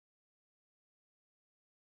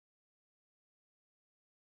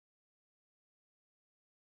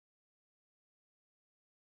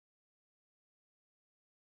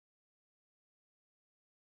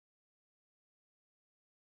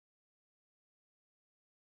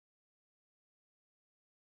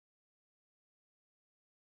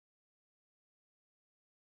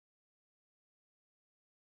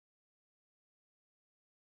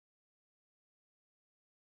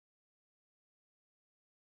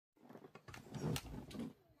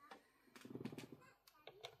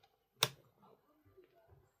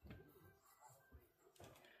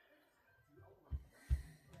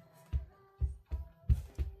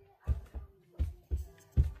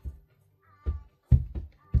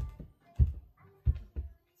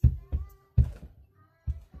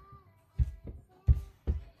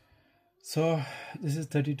So this is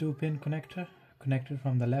 32 pin connector connected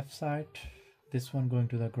from the left side. This one going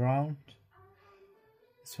to the ground.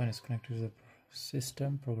 This one is connected to the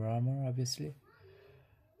system programmer, obviously.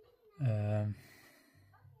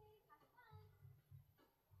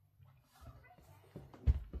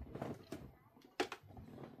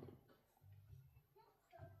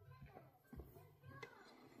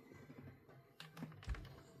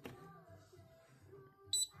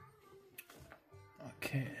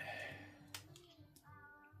 Okay,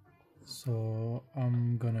 so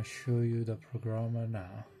I'm gonna show you the programmer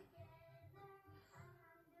now.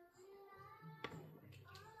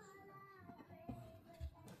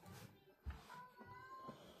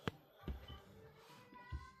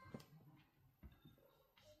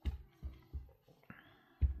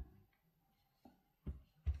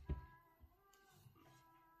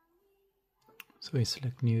 So we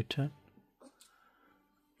select Newton.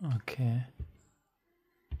 Okay.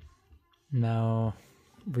 Now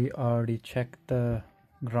we already checked the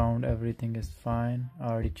ground, everything is fine. I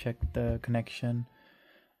already checked the connection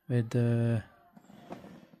with the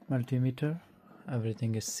multimeter,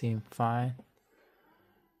 everything is seem fine.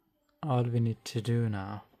 All we need to do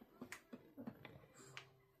now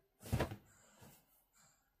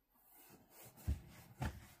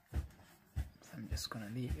I'm just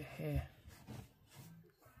gonna leave it here.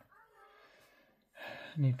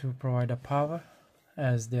 Need to provide a power.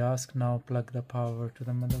 As they ask, now plug the power to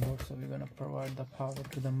the motherboard, so we're gonna provide the power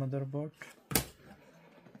to the motherboard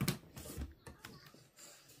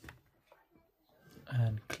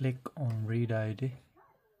and click on read ID.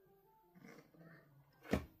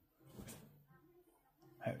 There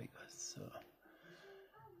we go. So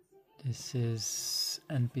this is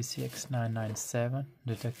NPCX997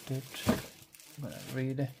 detected. I'm gonna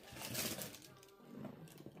read it.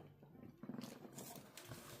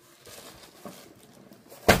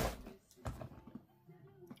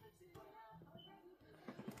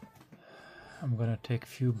 I'm gonna take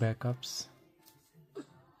few backups.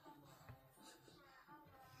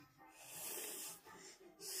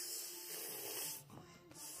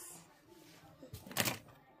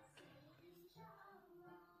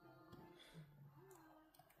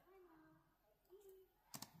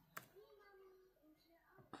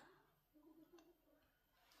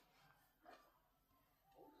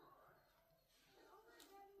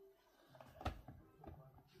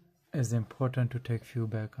 It's important to take few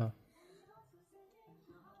backups.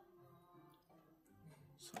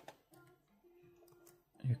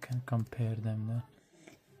 You can compare them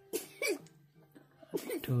then.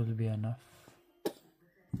 Two will be enough.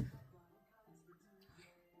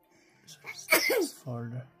 So this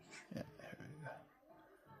folder. Yeah, here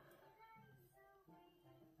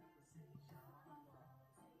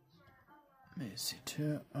we go.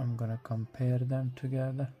 AC2. I'm gonna compare them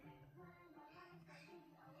together.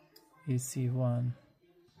 AC1,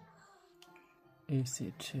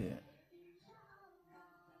 AC2.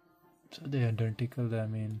 So they are identical, I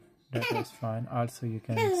mean data is fine. Also you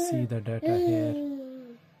can see the data here.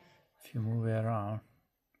 If you move it around,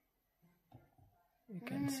 you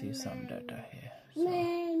can see some data here. So,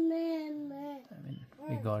 I mean,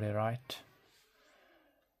 we got it right.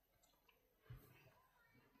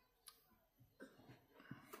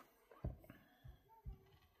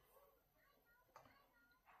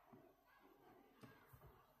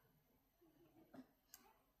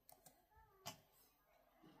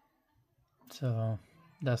 So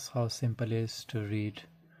that's how simple it is to read.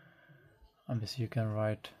 Obviously you can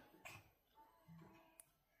write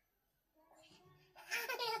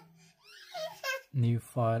new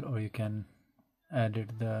file or you can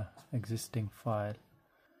edit the existing file.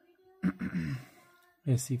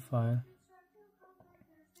 AC file.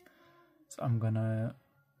 So I'm gonna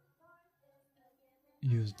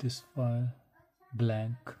use this file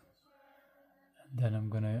blank, and then I'm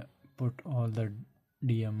gonna put all the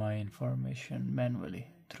DMI information manually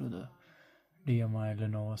through the DMI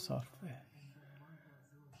Lenovo software.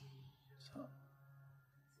 So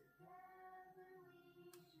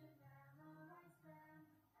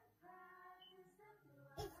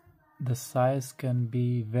the size can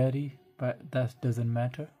be vary, but that doesn't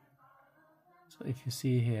matter. So if you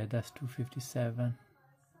see here, that's 257.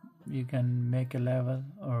 You can make a level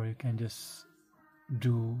or you can just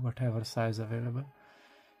do whatever size available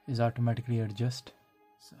is automatically adjust.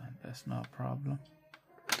 So that's no problem.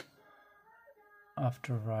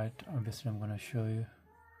 After write, obviously I'm going to show you.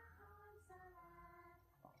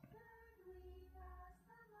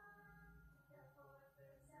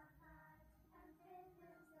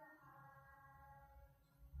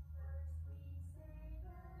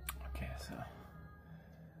 Okay,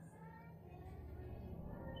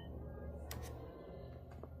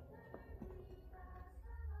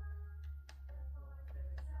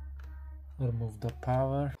 remove the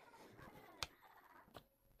power,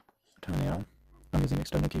 turn it on. I'm using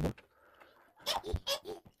external keyboard.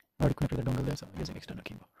 Already connected the dongle there, so I'm using external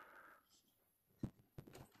keyboard.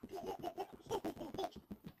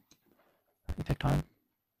 It takes time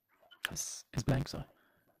because it's blank, so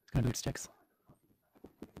it's gonna do its checks.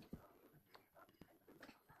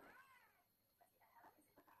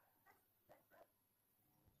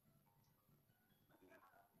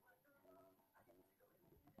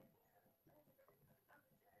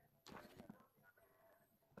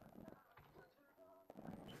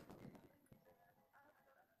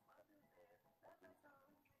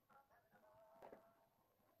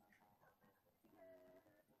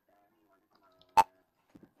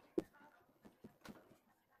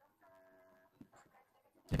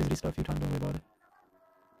 It is restart a few times, don't worry about it.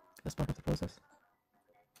 That's part of the process.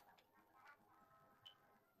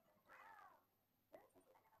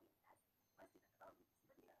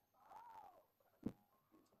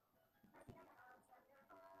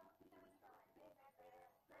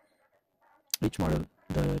 Each model,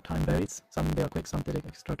 the time varies. Some they are quick, some they take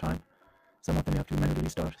extra time. Some of them you have to manually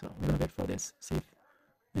restart. So we're gonna wait for this, see if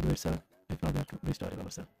it will itself. If not, we have to restart it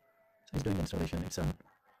ourselves. So it's doing the installation itself.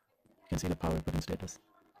 You can see the power button status.